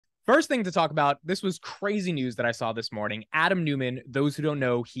First thing to talk about, this was crazy news that I saw this morning. Adam Neumann, those who don't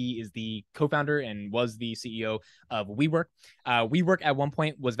know, he is the co-founder and was the CEO of WeWork. WeWork at one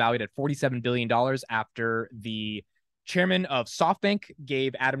point was valued at $47 billion after the chairman of SoftBank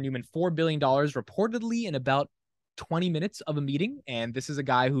gave Adam Neumann $4 billion reportedly in about 20 minutes of a meeting. And this is a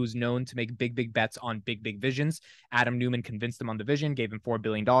guy who's known to make big bets on big visions. Adam Neumann convinced him on the vision, gave him $4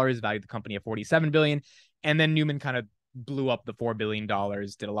 billion, valued the company at $47 billion. And then Neumann kind of blew up the $4 billion,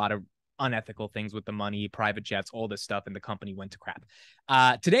 did a lot of unethical things with the money, private jets, all this stuff, and the company went to crap.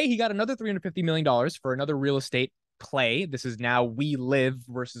 Today, he got another $350 million for another real estate play. This is now We Live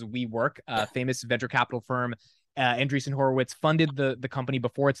versus WeWork, famous venture capital firm. Andreessen Horowitz funded the company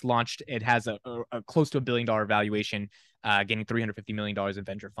before it's launched. It has a close to $1 billion valuation, getting $350 million in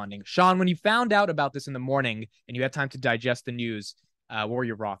venture funding. Sean, when you found out about this in the morning and you had time to digest the news, what were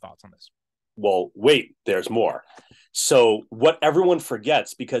your raw thoughts on this? Well, wait, there's more. So what everyone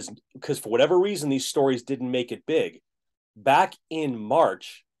forgets, because for whatever reason, these stories didn't make it big. Back in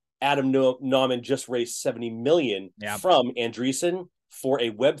March, Adam Neumann just raised $70 million from Andreessen for a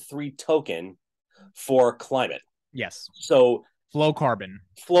Web3 token for climate. Yes. So Flow carbon.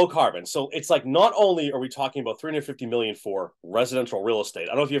 So it's like, not only are we talking about $350 million for residential real estate. I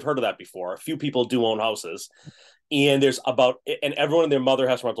don't know if you've heard of that before. A few people do own houses. And everyone and their mother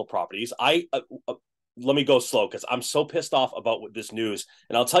has rental properties. Let me go slow because I'm so pissed off about this news.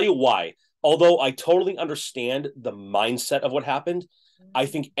 And I'll tell you why. Although I totally understand the mindset of what happened, I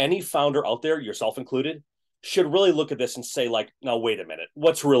think any founder out there, yourself included, should really look at this and say, like, no, wait a minute,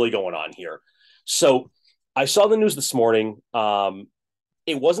 what's really going on here? So I saw the news this morning.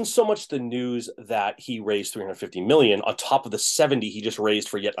 It wasn't so much the news that he raised $350 million on top of the 70 he just raised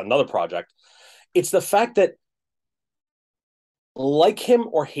for yet another project. It's the fact that, like him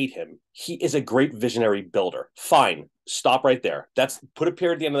or hate him, he is a great visionary builder. Fine. Stop right there. Put a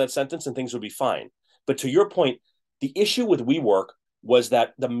period at the end of that sentence and things would be fine. But to your point, the issue with WeWork was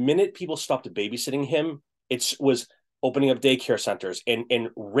that the minute people stopped babysitting him, it was opening up daycare centers and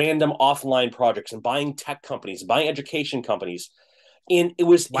random offline projects and buying tech companies, buying education companies. And it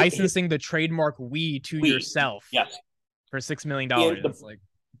was licensing the trademark we to yourself. Yes. For $6 million.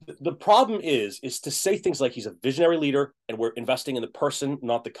 The problem is to say things like he's a visionary leader and we're investing in the person,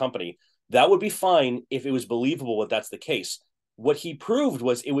 not the company. That would be fine if it was believable that that's the case. What he proved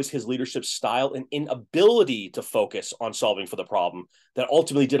was it was his leadership style and inability to focus on solving for the problem that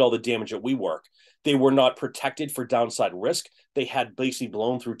ultimately did all the damage at WeWork. They were not protected for downside risk. They had basically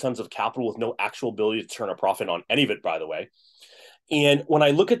blown through tons of capital with no actual ability to turn a profit on any of it, by the way. And when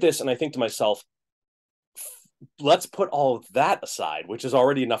I look at this and I think to myself, let's put all of that aside, which is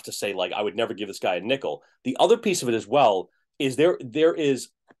already enough to say, like, I would never give this guy a nickel. The other piece of it as well is there is,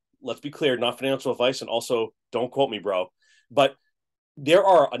 let's be clear, not financial advice, and also don't quote me, bro, but there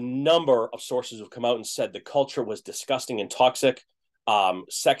are a number of sources who have come out and said the culture was disgusting and toxic.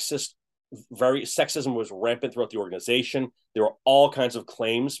 Sexism was rampant throughout the organization. There were all kinds of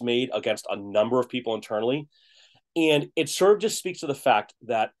claims made against a number of people internally. And it sort of just speaks to the fact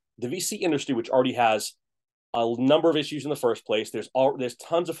that the VC industry, which already has a number of issues in the first place. There's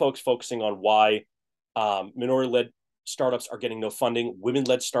tons of folks focusing on why minority-led startups are getting no funding.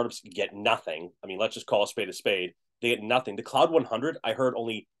 Women-led startups get nothing. I mean, let's just call a spade a spade. They get nothing. The Cloud 100, I heard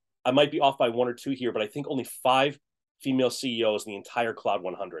I might be off by one or two here, but I think only 5 female CEOs in the entire Cloud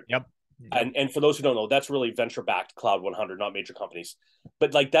 100. Yep. And for those who don't know, that's really venture-backed Cloud 100, not major companies.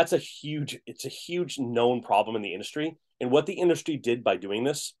 But like, it's a huge known problem in the industry. And what the industry did by doing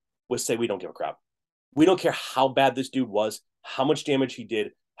this was say, we don't give a crap. We don't care how bad this dude was, how much damage he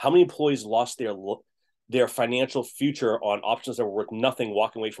did, how many employees lost their financial future on options that were worth nothing,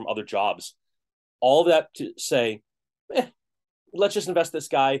 walking away from other jobs. All of that to say, let's just invest this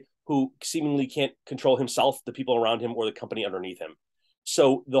guy who seemingly can't control himself, the people around him, or the company underneath him.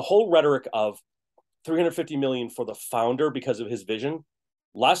 So the whole rhetoric of $350 million for the founder because of his vision,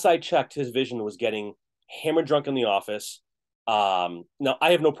 last I checked, his vision was getting hammered drunk in the office. Now,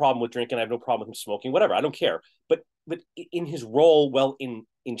 I have no problem with drinking. I have no problem with him smoking, whatever. I don't care. But in his role,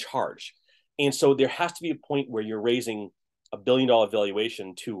 in charge. And so there has to be a point where you're raising $1 billion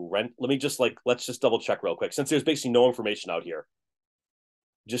valuation to rent. Let's just double check real quick. Since there's basically no information out here,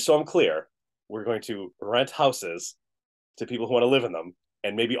 just so I'm clear, we're going to rent houses to people who want to live in them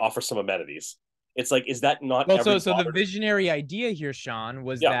and maybe offer some amenities. It's like, is that not? Well, so the visionary idea here, Sean,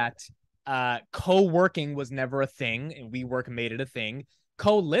 was that co-working was never a thing, and WeWork made it a thing.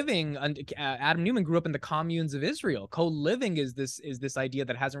 Co-living, Adam Neumann grew up in the communes of Israel. Co-living is this idea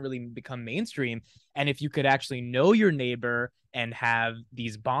that hasn't really become mainstream. And if you could actually know your neighbor and have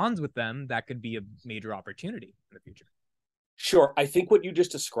these bonds with them, that could be a major opportunity in the future. Sure. I think what you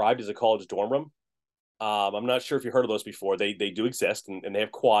just described is a college dorm room. I'm not sure if you heard of those before. They do exist, and they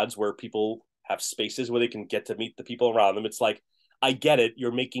have quads where people have spaces where they can get to meet the people around them. It's like, I get it.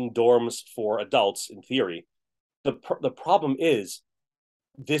 You're making dorms for adults in theory. The problem is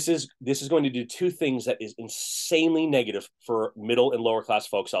this is going to do two things that is insanely negative for middle and lower class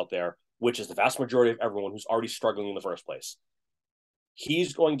folks out there, which is the vast majority of everyone who's already struggling in the first place.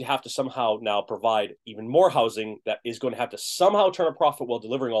 He's going to have to somehow now provide even more housing that is going to have to somehow turn a profit while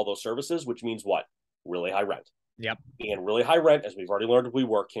delivering all those services, which means what? Really high rent. Yep. And really high rent, as we've already learned with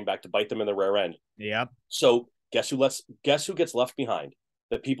WeWork, came back to bite them in the rear end. Yep. So guess who gets left behind?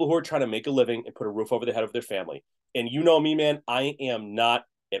 The people who are trying to make a living and put a roof over the head of their family. And you know me, man, I am not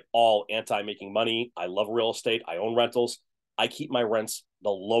at all anti making money. I love real estate. I own rentals. I keep my rents the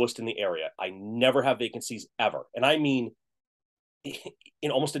lowest in the area. I never have vacancies ever. And I mean,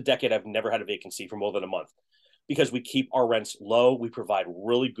 in almost a decade, I've never had a vacancy for more than a month because we keep our rents low. We provide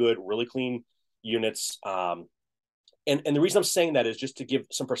really good, really clean units. And the reason I'm saying that is just to give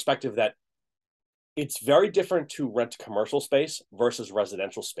some perspective that it's very different to rent commercial space versus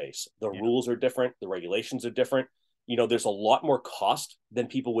residential space. The rules are different. The regulations are different. You know, there's a lot more cost than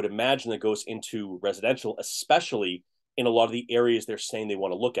people would imagine that goes into residential, especially in a lot of the areas they're saying they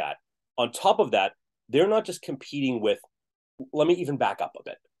want to look at. On top of that, they're not just competing with, let me even back up a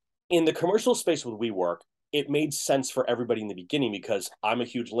bit. In the commercial space with WeWork, it made sense for everybody in the beginning because I'm a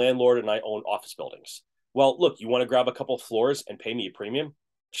huge landlord and I own office buildings. Well, look, you want to grab a couple of floors and pay me a premium?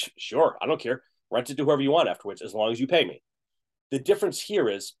 Sure, I don't care. Rent it to whoever you want afterwards, as long as you pay me. The difference here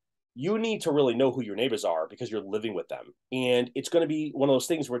is you need to really know who your neighbors are because you're living with them. And it's going to be one of those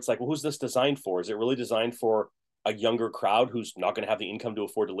things where it's like, well, who's this designed for? Is it really designed for a younger crowd who's not going to have the income to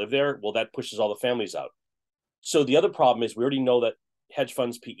afford to live there? Well, that pushes all the families out. So the other problem is we already know that hedge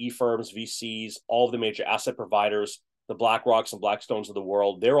funds, PE firms, VCs, all of the major asset providers, the BlackRocks and Blackstones of the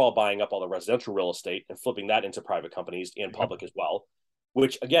world, they're all buying up all the residential real estate and flipping that into private companies and public as well,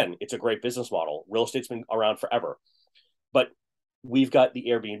 which again, it's a great business model. Real estate's been around forever. But we've got the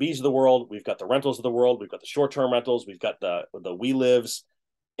Airbnbs of the world, we've got the rentals of the world, we've got the short-term rentals, we've got the We Lives.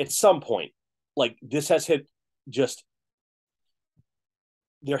 At some point, like this has hit just,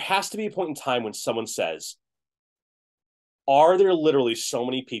 there has to be a point in time when someone says, are there literally so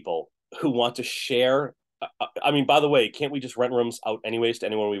many people who want to share? I mean, by the way, can't we just rent rooms out anyways to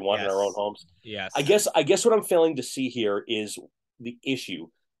anyone we want in our own homes? Yes. I guess what I'm failing to see here is the issue.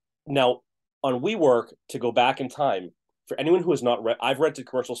 Now, on WeWork, to go back in time, for anyone who has not I've rented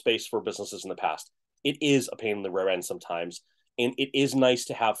commercial space for businesses in the past. It is a pain in the rear end sometimes, and it is nice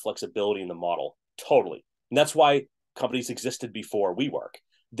to have flexibility in the model. Totally. And that's why companies existed before WeWork.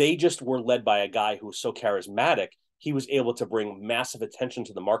 They just were led by a guy who was so charismatic, he was able to bring massive attention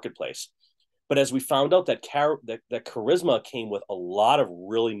to the marketplace. But as we found out that charisma came with a lot of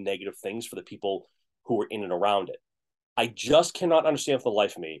really negative things for the people who were in and around it. I just cannot understand for the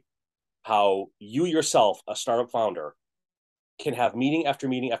life of me how you yourself, a startup founder, can have meeting after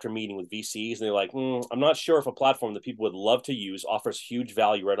meeting after meeting with VCs, and they're like, I'm not sure if a platform that people would love to use offers huge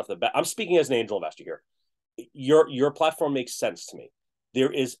value right off the bat. I'm speaking as an angel investor here. Your platform makes sense to me.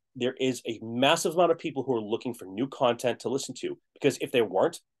 There is a massive amount of people who are looking for new content to listen to, because if they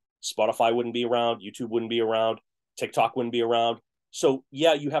weren't, Spotify wouldn't be around, YouTube wouldn't be around, TikTok wouldn't be around. So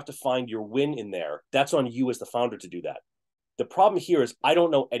yeah, you have to find your win in there. That's on you as the founder to do that. The problem here is I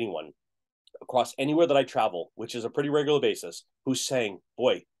don't know anyone across anywhere that I travel, which is a pretty regular basis, who's saying,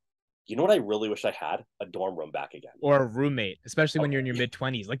 boy, you know what I really wish I had? A dorm room back again. Or a roommate, especially when you're in your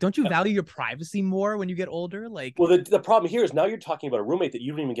mid-20s. Like, don't you value your privacy more when you get older? Like, well, the problem here is now you're talking about a roommate that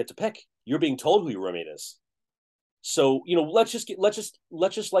you don't even get to pick. You're being told who your roommate is. So, you know, let's just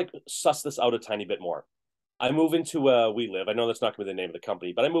like suss this out a tiny bit more. I move into a We Live. I know that's not going to be the name of the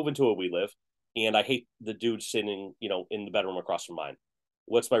company, but I move into a We Live, and I hate the dude sitting, you know, in the bedroom across from mine.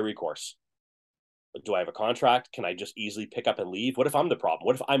 What's my recourse? Do I have a contract? Can I just easily pick up and leave? What if I'm the problem?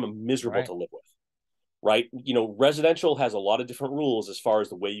 What if I'm miserable to live with? Right? You know, residential has a lot of different rules as far as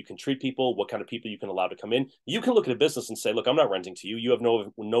the way you can treat people, what kind of people you can allow to come in. You can look at a business and say, look, I'm not renting to you. You have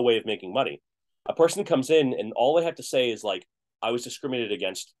no way of making money. A person comes in and all they have to say is like, I was discriminated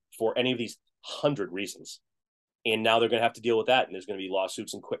against for any of these 100 reasons. And now they're going to have to deal with that. And there's going to be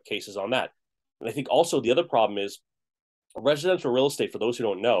lawsuits and quick cases on that. And I think also the other problem is residential real estate, for those who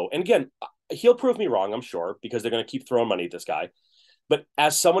don't know, and again, he'll prove me wrong, I'm sure, because they're going to keep throwing money at this guy. But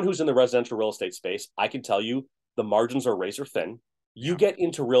as someone who's in the residential real estate space, I can tell you the margins are razor thin. You get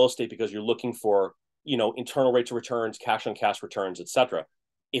into real estate because you're looking for, you know, internal rates of returns, cash on cash returns, etc.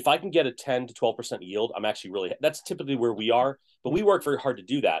 If I can get a 10 to 12% yield, I'm actually really, that's typically where we are, but we work very hard to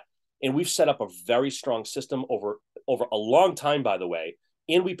do that. And we've set up a very strong system over over a long time, by the way,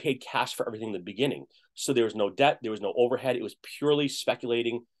 and we paid cash for everything in the beginning. So there was no debt, there was no overhead. It was purely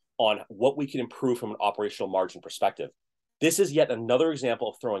speculating on what we can improve from an operational margin perspective. This is yet another example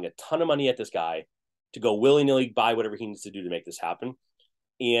of throwing a ton of money at this guy to go willy-nilly buy whatever he needs to do to make this happen.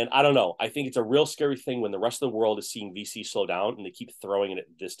 And I don't know. I think it's a real scary thing when the rest of the world is seeing VC slow down and they keep throwing it at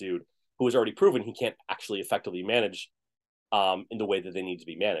this dude who has already proven he can't actually effectively manage in the way that they need to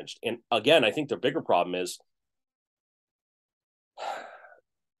be managed. And again, I think the bigger problem is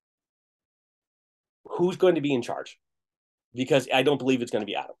who's going to be in charge? Because I don't believe it's going to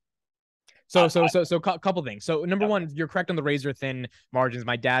be Adam. So couple things. So number one, you're correct on the razor thin margins.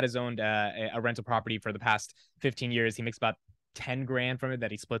 My dad has owned a rental property for the past 15 years. He makes about 10 grand from it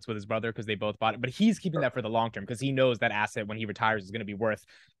that he splits with his brother because they both bought it. But he's keeping that for the long term because he knows that asset when he retires is going to be worth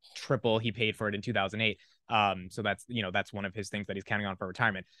triple he paid for it in 2008. So that's, you know, that's one of his things that he's counting on for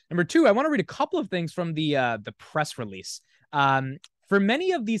retirement. Number two, I want to read a couple of things from the press release. For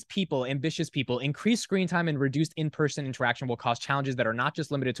many of these people, ambitious people, increased screen time and reduced in-person interaction will cause challenges that are not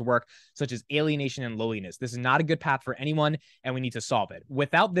just limited to work, such as alienation and loneliness. This is not a good path for anyone, and we need to solve it.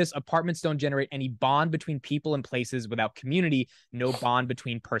 Without this, apartments don't generate any bond between people and places. Without community, no bond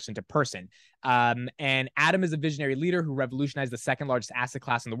between person to person. And Adam is a visionary leader who revolutionized the second largest asset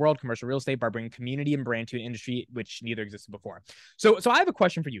class in the world, commercial real estate, by bringing community and brand to an industry which neither existed before. So I have a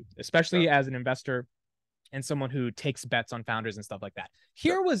question for you, especially as an investor and someone who takes bets on founders and stuff like that.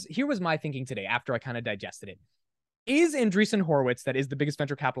 Here was my thinking today after I kind of digested it. Is Andreessen Horowitz, that is the biggest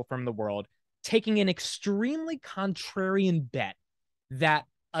venture capital firm in the world, taking an extremely contrarian bet that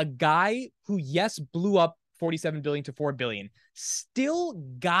a guy who, yes, blew up 47 billion to 4 billion, still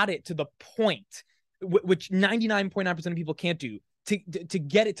got it to the point, which 99.9% of people can't do, to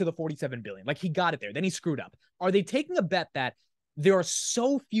get it to the 47 billion? Like, he got it there, then he screwed up. Are they taking a bet that there are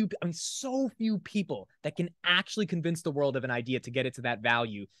so few people that can actually convince the world of an idea to get it to that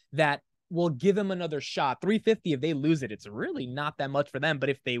value that will give him another shot? 350, if they lose it, it's really not that much for them. But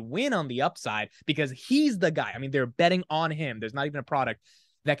if they win on the upside, because he's the guy, I mean, they're betting on him. There's not even a product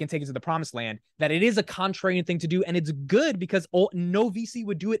that can take it to the promised land, that it is a contrarian thing to do. And it's good because no VC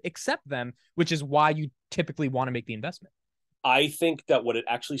would do it except them, which is why you typically want to make the investment. I think that what it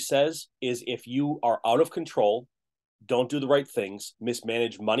actually says is if you are out of control, don't do the right things,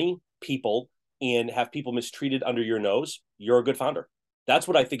 mismanage money, people, and have people mistreated under your nose, you're a good founder. That's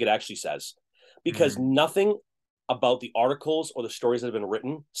what I think it actually says. Because nothing about the articles or the stories that have been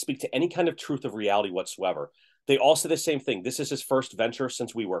written speak to any kind of truth of reality whatsoever. They all say the same thing. This is his first venture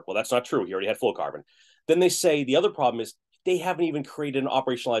since WeWork. Well, that's not true. He already had Full Carbon. Then they say the other problem is they haven't even created an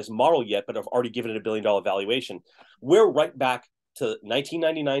operationalized model yet, but have already given it $1 billion valuation. We're right back to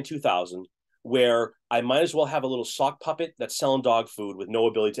 1999, 2000, where I might as well have a little sock puppet that's selling dog food with no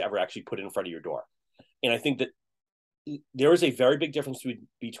ability to ever actually put it in front of your door. And I think that there is a very big difference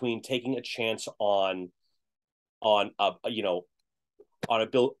between taking a chance on a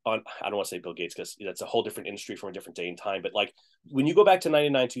Bill, I don't want to say Bill Gates because that's a whole different industry from a different day and time. But like when you go back to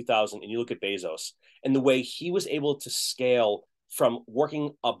 99, 2000 and you look at Bezos and the way he was able to scale from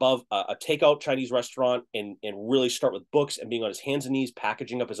working above a takeout Chinese restaurant and really start with books and being on his hands and knees,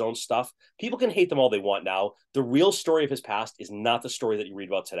 packaging up his own stuff. People can hate them all they want now. The real story of his past is not the story that you read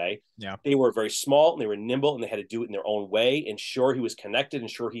about today. Yeah. They were very small and they were nimble and they had to do it in their own way. And sure, he was connected and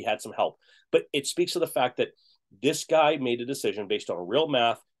sure, he had some help. But it speaks to the fact that this guy made a decision based on real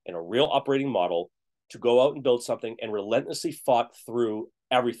math and a real operating model to go out and build something and relentlessly fought through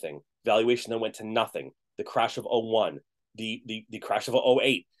everything. Valuation then went to nothing. The crash of 01. The crash of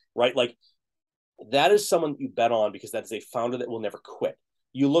 08, right? Like that is someone you bet on because that is a founder that will never quit.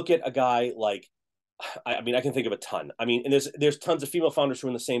 You look at a guy like, I mean, I can think of a ton. I mean, and there's tons of female founders who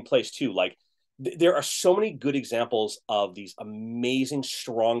are in the same place too. Like there are so many good examples of these amazing,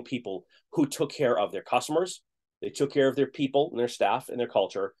 strong people who took care of their customers. They took care of their people and their staff and their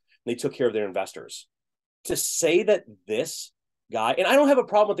culture. And they took care of their investors. To say that this guy, and I don't have a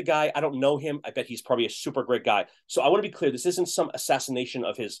problem with the guy. I don't know him. I bet he's probably a super great guy. So I want to be clear. This isn't some assassination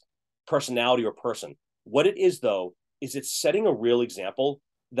of his personality or person. What it is, though, is it's setting a real example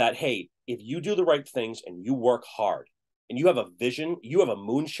that, hey, if you do the right things and you work hard and you have a vision, you have a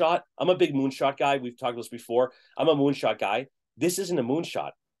moonshot. I'm a big moonshot guy. We've talked about this before. I'm a moonshot guy. This isn't a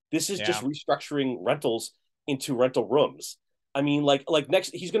moonshot. This is just restructuring rentals into rental rooms. I mean, like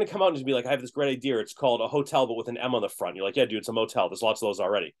next, he's going to come out and just be like, I have this great idea. It's called a hotel, but with an M on the front. You're like, yeah, dude, it's a motel. There's lots of those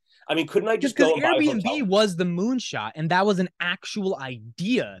already. I mean, couldn't I just go and buy a hotel? Airbnb was the moonshot, and that was an actual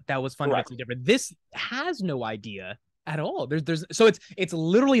idea that was fundamentally different. This has no idea at all. So it's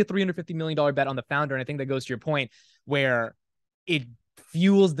literally a $350 million bet on the founder. And I think that goes to your point where it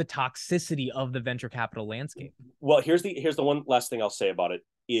fuels the toxicity of the venture capital landscape. Well, here's the one last thing I'll say about it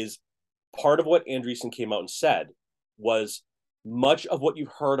is part of what Andreessen came out and said was much of what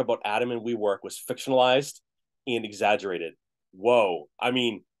you've heard about Adam and WeWork was fictionalized and exaggerated. Whoa. I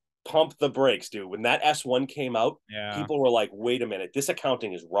mean, pump the brakes, dude. When that S1 came out, Yeah. people were like, wait a minute, this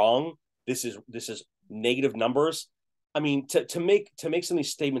accounting is wrong. This is negative numbers. I mean, to make some of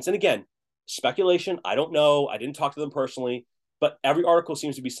these statements, and again, speculation, I don't know. I didn't talk to them personally, but every article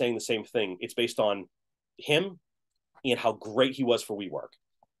seems to be saying the same thing. It's based on him and how great he was for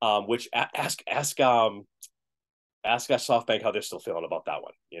WeWork. Which ask SoftBank how they're still feeling about that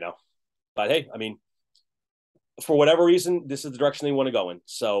one, you know. But hey, I mean, for whatever reason, this is the direction they want to go in.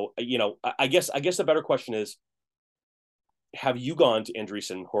 So, you know, I guess the better question is, have you gone to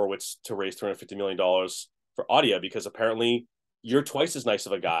Andreessen Horowitz to raise $350 million for Audia? Because apparently you're twice as nice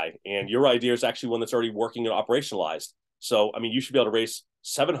of a guy, and your idea is actually one that's already working and operationalized. So, I mean, you should be able to raise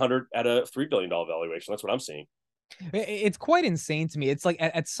 700 at a $3 billion valuation. That's what I'm seeing. It's quite insane to me. It's like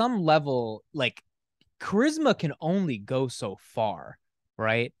at some level, like charisma can only go so far,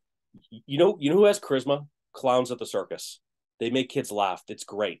 right? You know who has charisma? Clowns at the circus. They make kids laugh. It's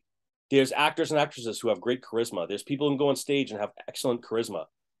great. There's actors and actresses who have great charisma. There's people who can go on stage and have excellent charisma.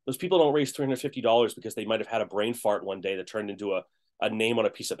 Those people don't raise $350 because they might have had a brain fart one day that turned into a name on a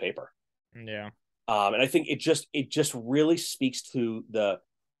piece of paper. Yeah. And I think it just really speaks to to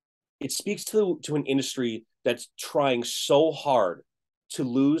an industry that's trying so hard to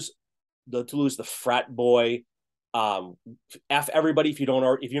lose the frat boy, f everybody. If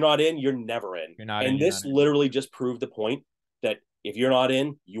you're not in, you're never in. You're not in, And you're this not in. literally just proved the point that if you're not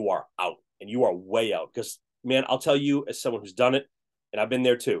in, you are out, and you are way out. Because man, I'll tell you, as someone who's done it, and I've been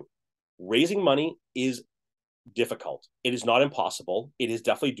there too, raising money is difficult. It is not impossible. It is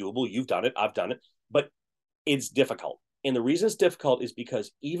definitely doable. You've done it. I've done it, but it's difficult. And the reason it's difficult is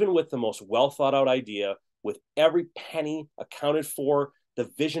because even with the most well thought out idea, with every penny accounted for, the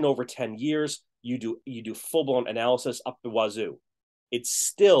vision over 10 years, you do full blown analysis up the wazoo. It's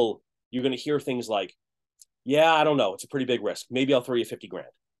still, you're going to hear things like, yeah, I don't know, it's a pretty big risk. Maybe I'll throw you 50 grand.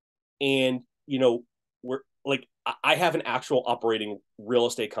 And we're like, I have an actual operating real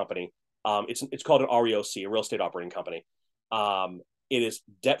estate company. It's called an REOC, a real estate operating company. It is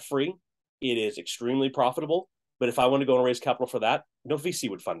debt free. It is extremely profitable. But if I want to go and raise capital for that, no VC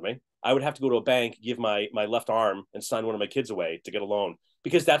would fund me. I would have to go to a bank, give my left arm, and sign one of my kids away to get a loan,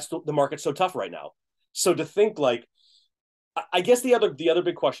 because that's the market's so tough right now. So to think like, I guess the other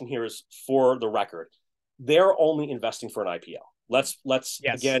big question here is, for the record, they're only investing for an IPO. Let's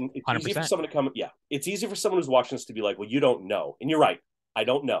Yes. again, it's easy for 100%. someone to come. Yeah, it's easy for someone who's watching this to be like, well, you don't know, and you're right. I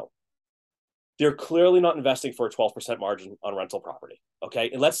don't know. They're clearly not investing for a 12% margin on rental property.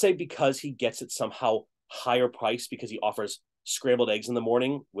 Okay. And let's say because he gets it somehow higher price because he offers scrambled eggs in the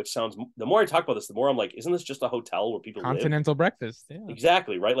morning, which sounds, the more I talk about this, the more I'm like, isn't this just a hotel where people live? Continental breakfast. Yeah.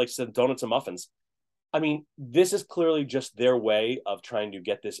 Exactly. Right. Like some donuts and muffins. I mean, this is clearly just their way of trying to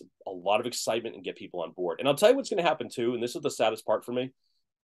get this a lot of excitement and get people on board. And I'll tell you what's going to happen too. And this is the saddest part for me.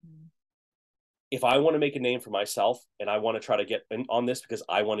 If I want to make a name for myself and I want to try to get in on this because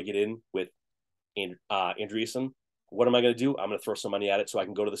I want to get in with Andreessen, what am I going to do? I'm going to throw some money at it so I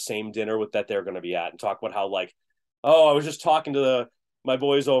can go to the same dinner with that they're going to be at and talk about how, like, oh, I was just talking to my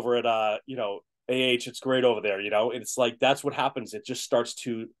boys over at it's great over there. It's like that's what happens. It just starts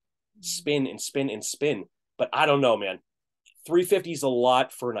to spin and spin and spin. But I don't know, man. 350 is a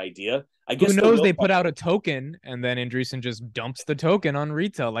lot for an idea. I Who guess the knows? real They put out question, a token and then Andreessen just dumps the token on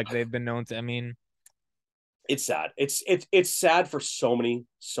retail like they've been known to. I mean, it's sad. It's sad for so many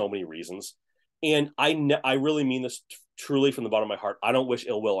reasons. And I really mean this truly from the bottom of my heart. I don't wish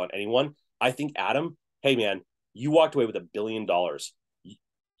ill will on anyone. I think Adam, hey man, you walked away with $1 billion.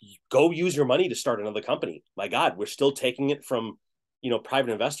 Go use your money to start another company. My God, we're still taking it from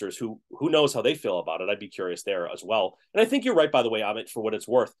private investors who knows how they feel about it. I'd be curious there as well. And I think you're right, by the way, Amit, for what it's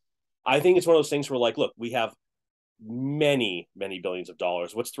worth. I think it's one of those things where, like, look, we have many billions of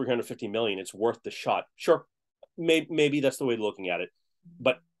dollars. What's 350 million? It's worth the shot. Sure, maybe that's the way of looking at it.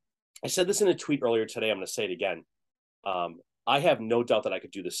 But I said this in a tweet earlier today. I'm going to say it again. I have no doubt that I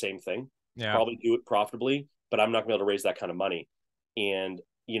could do the same thing, yeah. probably do it profitably, but I'm not going to be able to raise that kind of money. And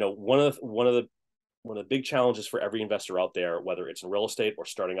one of the big challenges for every investor out there, whether it's in real estate or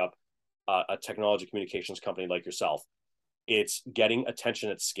starting up a technology communications company like yourself, it's getting attention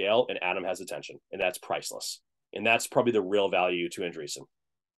at scale. And Adam has attention, and that's priceless. And that's probably the real value to Andreessen.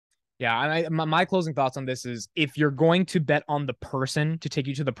 Yeah. My closing thoughts on this is, if you're going to bet on the person to take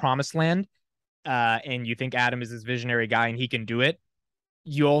you to the promised land, and you think Adam is this visionary guy and he can do it,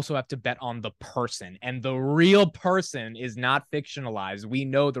 you also have to bet on the person, and the real person is not fictionalized. We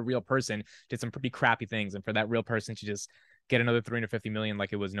know the real person did some pretty crappy things, and for that real person to just get another 350 million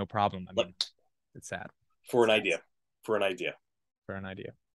like it was no problem. I mean, it's sad. For an idea. For an idea. For an idea.